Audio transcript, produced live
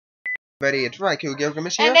Buddy, it's Raikou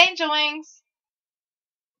Gilgamesh here. And Angelwings.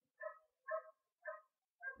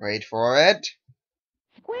 Wait for it.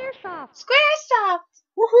 Squaresoft.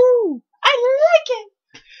 Woohoo! I like it.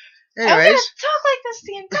 I'm gonna Anyways, talk like this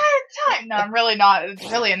the entire time. No, I'm really not. It's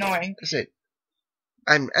really annoying. that's it.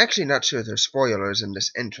 I'm actually not sure there's spoilers in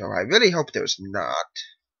this intro. I really hope there's not.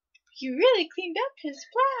 You really cleaned up his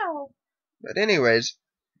plow. But anyways,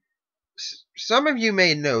 some of you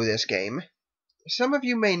may know this game. Some of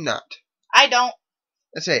you may not. I don't.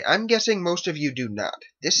 Let's say, I'm guessing most of you do not.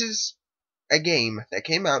 This is a game that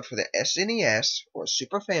came out for the SNES, or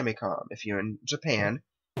Super Famicom, if you're in Japan.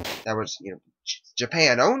 That was,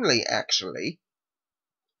 Japan only, actually.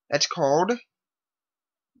 That's called...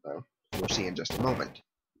 well, you'll see in just a moment.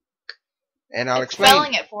 And I'll explain...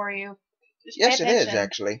 spelling it for you. Just yes, pay it is, attention.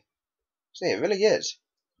 actually. See, it really is.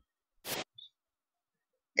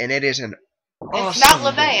 And it is an awesome It's not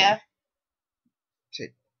game. Levea.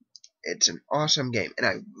 It's an awesome game, and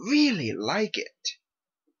I really like it.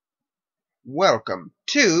 Welcome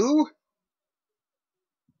to...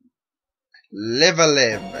 Live a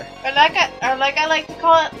Live. Or like I like to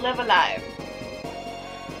call it, Live Alive.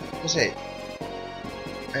 Let's see.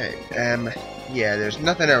 Alright, yeah, there's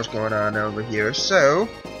nothing else going on over here, so...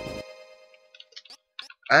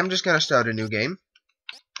 I'm just gonna start a new game.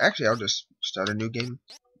 Actually, I'll just start a new game.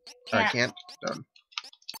 I can't.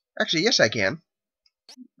 Actually, yes I can.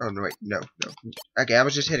 Oh, no, wait, no. Okay, I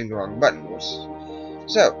was just hitting the wrong button.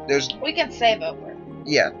 So, there's... we can save over.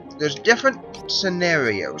 yeah, there's different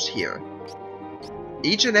scenarios here.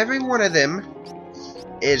 Each and every one of them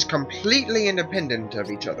is completely independent of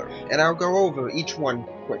each other, and I'll go over each one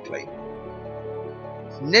quickly.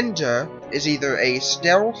 Ninja is either a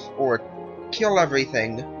stealth or kill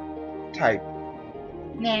everything type.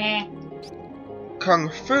 Nah. Kung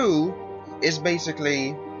Fu is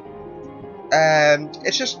basically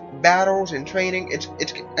it's just battles and training.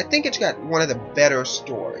 I think it's got one of the better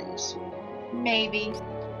stories. Maybe.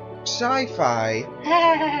 Sci-fi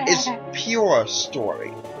is pure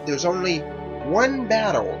story. There's only one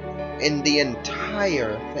battle in the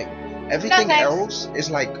entire thing. Everything else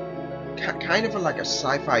is like kind of like a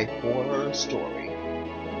sci-fi horror story.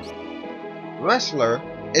 Wrestler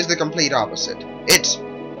is the complete opposite. It's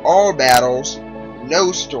all battles,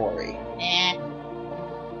 no story.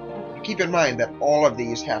 Keep in mind that all of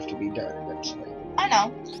these have to be done eventually. I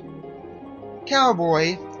know.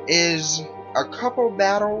 Cowboy is a couple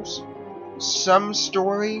battles, some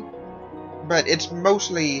story, but it's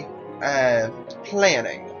mostly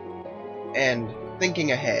planning and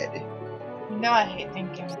thinking ahead. You know I hate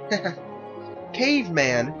thinking.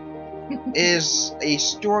 Caveman is a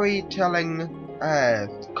storytelling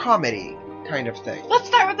comedy kind of thing. Let's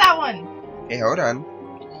start with that one. Hey, hold on.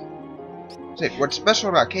 See, what's special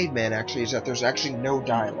about Caveman actually is that there's actually no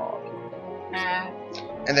dialogue.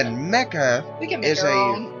 And then Mecha is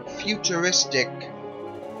a futuristic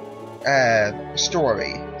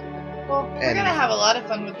story. Well, we're gonna have a lot of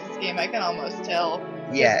fun with this game, I can almost tell.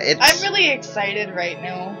 Yeah, I'm really excited right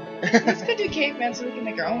now. Let's go do Caveman so we can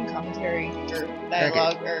make our own commentary or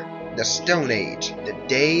dialogue or... The Stone Age, the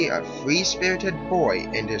day a free-spirited boy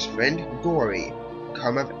and his friend Gory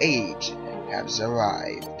come of age has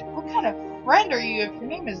arrived. What kind of friend are you if your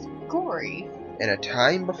name is Gory? In a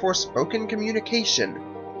time before spoken communication,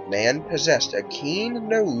 man possessed a keen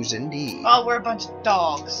nose indeed. Oh, we're a bunch of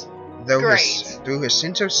dogs. Though through his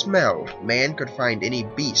sense of smell, man could find any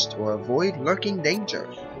beast or avoid lurking danger.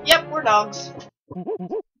 Yep, we're dogs.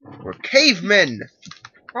 We're cavemen!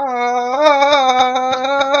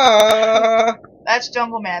 That's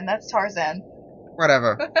Jungle Man, that's Tarzan.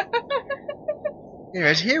 Whatever.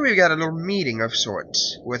 Anyways, here we've got a little meeting of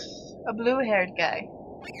sorts with... a blue-haired guy.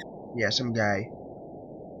 yeah, some guy.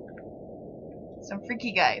 Some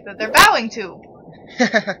freaky guy that they're bowing to.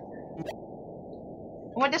 I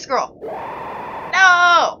want this girl.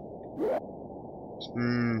 No!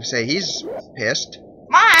 Say, he's pissed.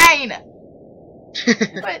 Mine!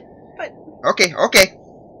 but... Okay.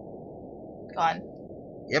 Gone.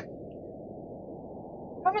 Yep.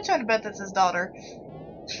 How much to bet that's his daughter?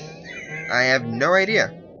 I have no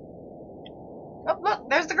idea. Oh, look,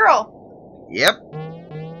 there's the girl. Yep.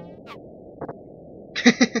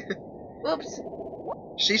 Oops.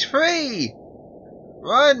 She's free!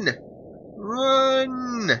 Run!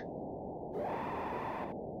 Run!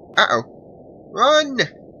 Uh-oh. Run!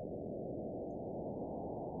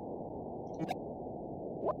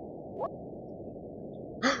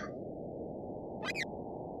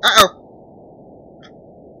 Uh-oh.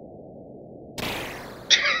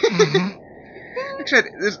 Like I said,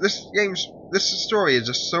 this story is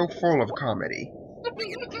just so full of comedy.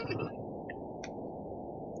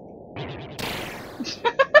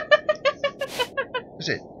 That's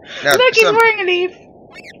it. Now, Look, he's wearing a leaf.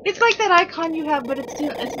 It's like that icon you have, but it's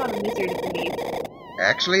not a lizard, it's a leaf.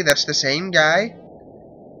 actually, that's the same guy.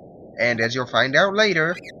 And as you'll find out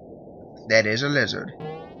later, that is a lizard.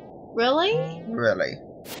 Really? Really.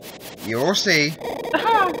 You'll see.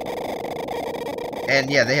 Uh-huh. And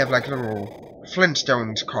yeah, they have like little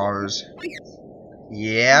Flintstones cars.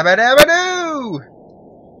 Yabba dabba doo!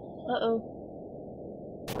 Uh-oh.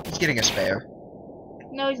 He's getting a spare.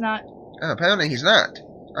 No, he's not. Oh, apparently he's not.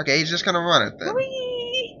 Okay, he's just gonna run it then.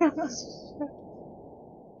 Whee!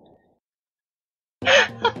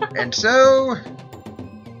 And so...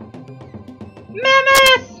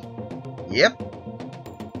 Mammoth! Yep.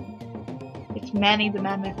 It's Manny the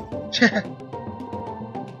Mammoth.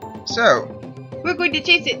 So... We're going to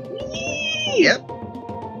chase it. Whee! Yep.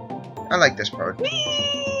 I like this part.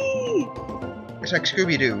 Whee! It's like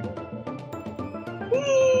Scooby-Doo.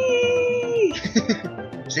 Whee!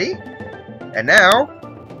 See? And now...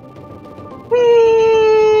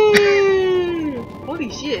 Whee! Holy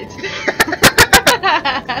shit.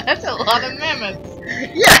 That's a lot of mammoths.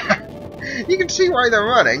 Yeah! You can see why they're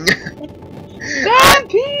running.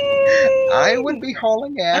 Stampede! I would be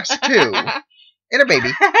hauling ass too. And a baby.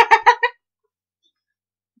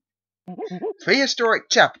 Prehistoric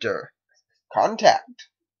chapter. Contact.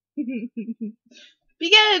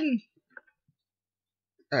 Begin!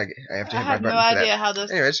 Okay, I have to I hit my have button no for idea that. how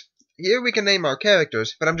this... Anyways, here we can name our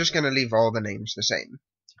characters, but I'm just gonna leave all the names the same.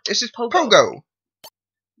 This is Pogo. Pogo.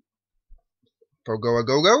 Pogo a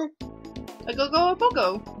go-go. A go-go, a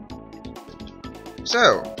pogo.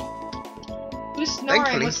 So, Who's snoring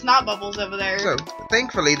Thankfully- with snot bubbles over there?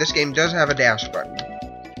 thankfully this game does have a dash button,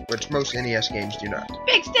 which most NES games do not.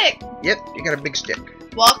 Big stick! Yep, you got a big stick.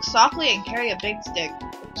 Walk softly and carry a big stick.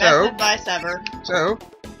 Best So- advice ever. So,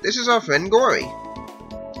 this is our friend Gory.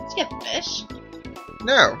 Is he a fish?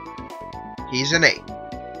 No, he's an ape.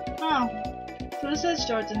 Oh. So this is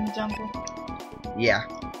George in the jungle. Yeah.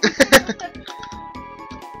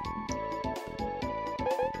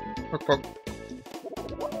 Poke, poke.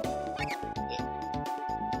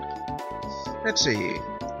 Let's see.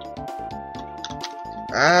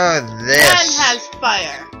 Ah, this. Man has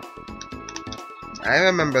fire. I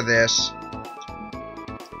remember this.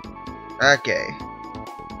 Okay.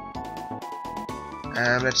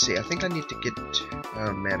 Let's see. I think I need to get...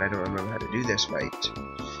 Oh man, I don't remember how to do this right.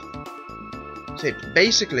 So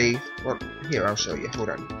basically... Well, here, I'll show you. Hold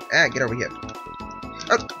on. Get over here.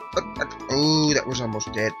 Oh, that was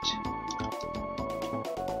almost dead.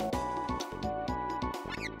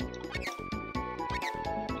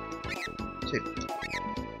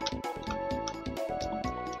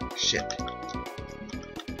 Shit.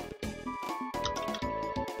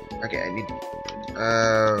 Okay, I need...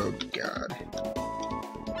 Oh, God.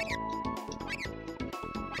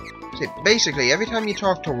 See, basically, every time you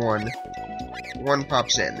talk to one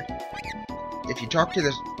pops in. If you talk to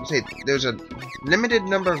this... Say, there's a limited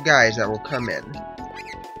number of guys that will come in.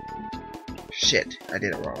 Shit, I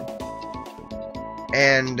did it wrong.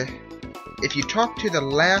 And if you talk to the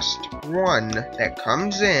last one that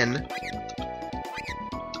comes in,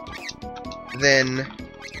 then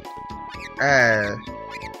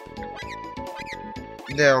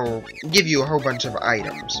they'll give you a whole bunch of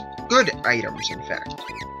items. Good items, in fact.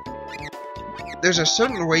 There's a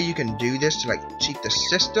certain way you can do this to, like, cheat the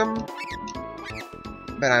system,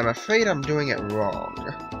 but I'm afraid I'm doing it wrong.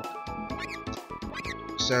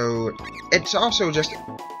 So, it's also just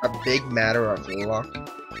a big matter of luck.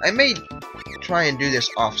 I may try and do this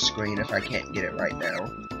off-screen if I can't get it right now.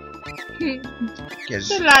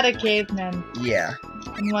 There's a lot of cavemen Yeah.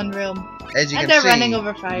 in one room. As you And can they're see, running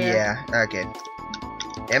over fire. Yeah, okay.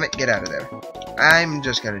 Damn it, get out of there. I'm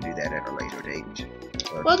just gonna do that at a later date.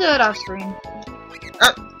 We'll do it off screen.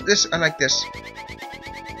 I like this.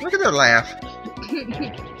 Look at their laugh.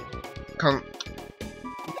 Come.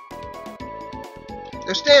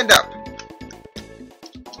 Now stand up.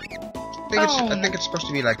 I think it's supposed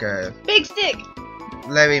to be like a Big stick!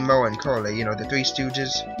 Larry, Moe, and Curly, you know, the Three Stooges.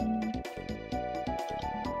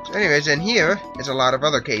 Anyways, and here is a lot of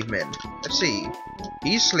other cavemen. Let's see.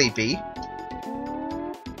 He's sleepy.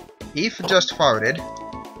 He just farted.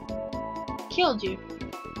 Killed you.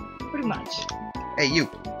 Pretty much. Hey, you.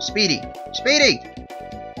 Speedy. Speedy!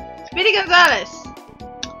 Speedy Gonzales!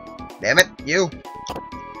 Damn it, you.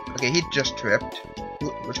 Okay, he just tripped.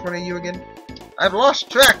 Which one are you again? I've lost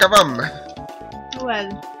track of them!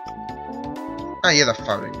 Well. Ah, you're the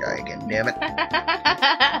farting guy again, damn it.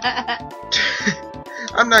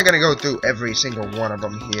 I'm not gonna go through every single one of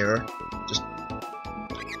them here. Just...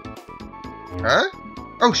 Huh?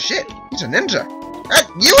 Oh shit, he's a ninja.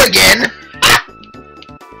 You again!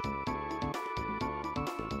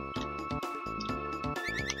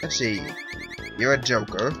 let's see. You're a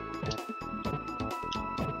joker.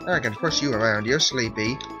 I can push you around. You're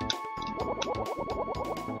sleepy.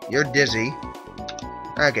 You're dizzy.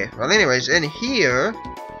 Okay, well anyways, in here...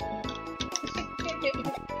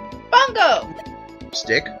 Bongo!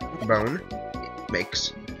 Stick, bone,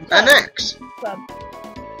 makes an axe. Club.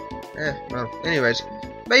 Well, anyways,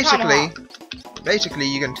 basically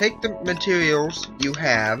you can take the materials you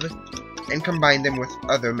have and combine them with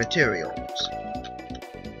other materials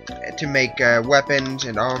to make weapons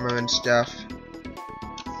and armor and stuff.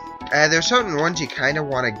 There's certain ones you kind of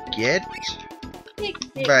want to get,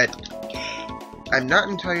 but I'm not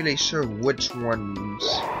entirely sure which ones.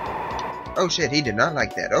 Oh shit, he did not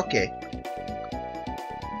like that. Okay.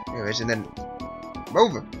 Anyways, and then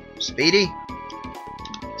move, Speedy.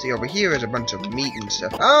 See, over here is a bunch of meat and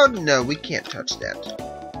stuff. Oh no, we can't touch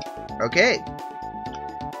that. Okay.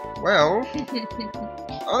 Well,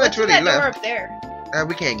 all that's really that left. door up there?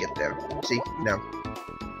 We can't get there. See, no.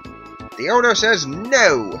 The owner says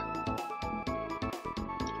no.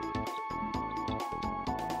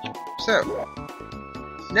 So,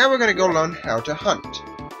 now we're gonna go learn how to hunt.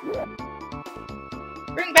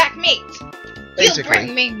 Bring back meat. Basically.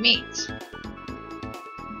 You bring me meat.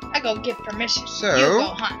 I go get permission. So, you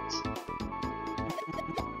go hunt.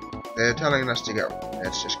 They're telling us to go.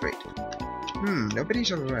 That's just great.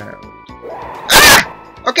 Nobody's around. Ah!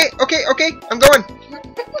 Okay, I'm going.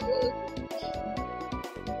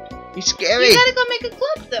 He's scary. You gotta go make a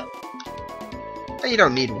club, though. Oh, you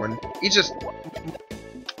don't need one. You just...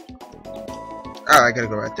 Oh, I gotta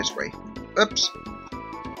go out this way. Oops.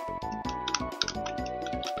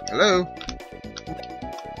 Hello?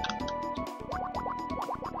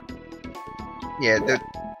 Yeah, they're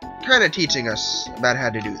kind of teaching us about how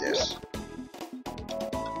to do this.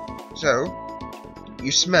 So,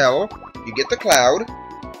 you smell, you get the cloud,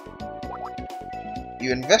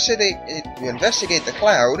 you investigate the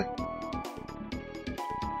cloud,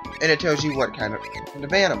 and it tells you what kind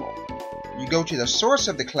of animal. You go to the source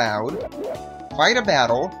of the cloud, fight a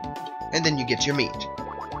battle, and then you get your meat.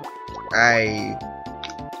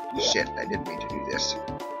 Shit, I didn't mean to do this.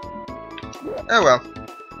 Oh well.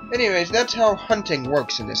 Anyways, that's how hunting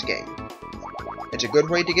works in this game. It's a good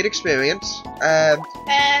way to get experience. And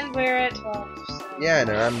we're at 12, so... Yeah, I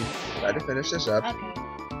know, I'm trying to finish this up.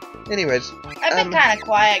 Okay. Anyways, I've been kind of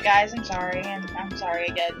quiet, guys. I'm sorry, and I'm sorry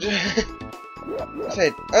again.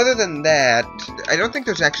 Okay, other than that, I don't think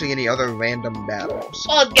there's actually any other random battles.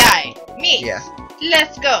 Old guy, me. Yeah.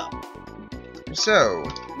 Let's go. So...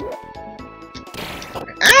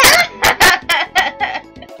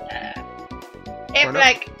 If Oh, no.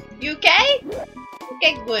 like, you okay?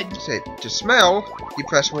 Okay, good. Say, to smell, you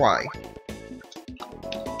press Y.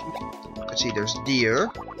 Let's see, there's deer.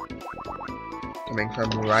 Coming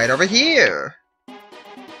from right over here.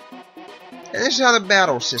 And this is how the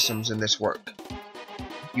battle systems in this work.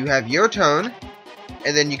 You have your turn,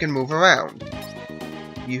 and then you can move around.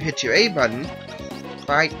 You hit your A button,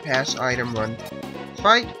 fight, pass, item, run,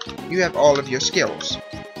 fight, you have all of your skills.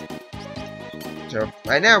 So,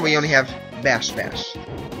 right now we only have Bash Bash.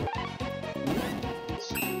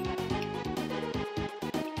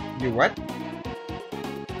 Do what?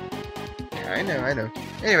 I know.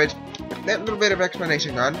 Anyways, that little bit of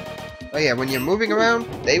explanation gone. Oh yeah, when you're moving around,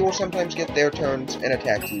 they will sometimes get their turns and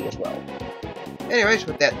attack you as well. Anyways,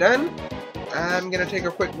 with that done, I'm gonna take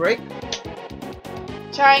a quick break.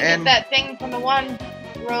 Try and get that thing from the one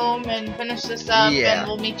room and finish this up, Yeah. and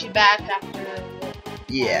we'll meet you back after.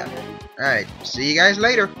 Yeah. Alright, see you guys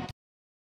later.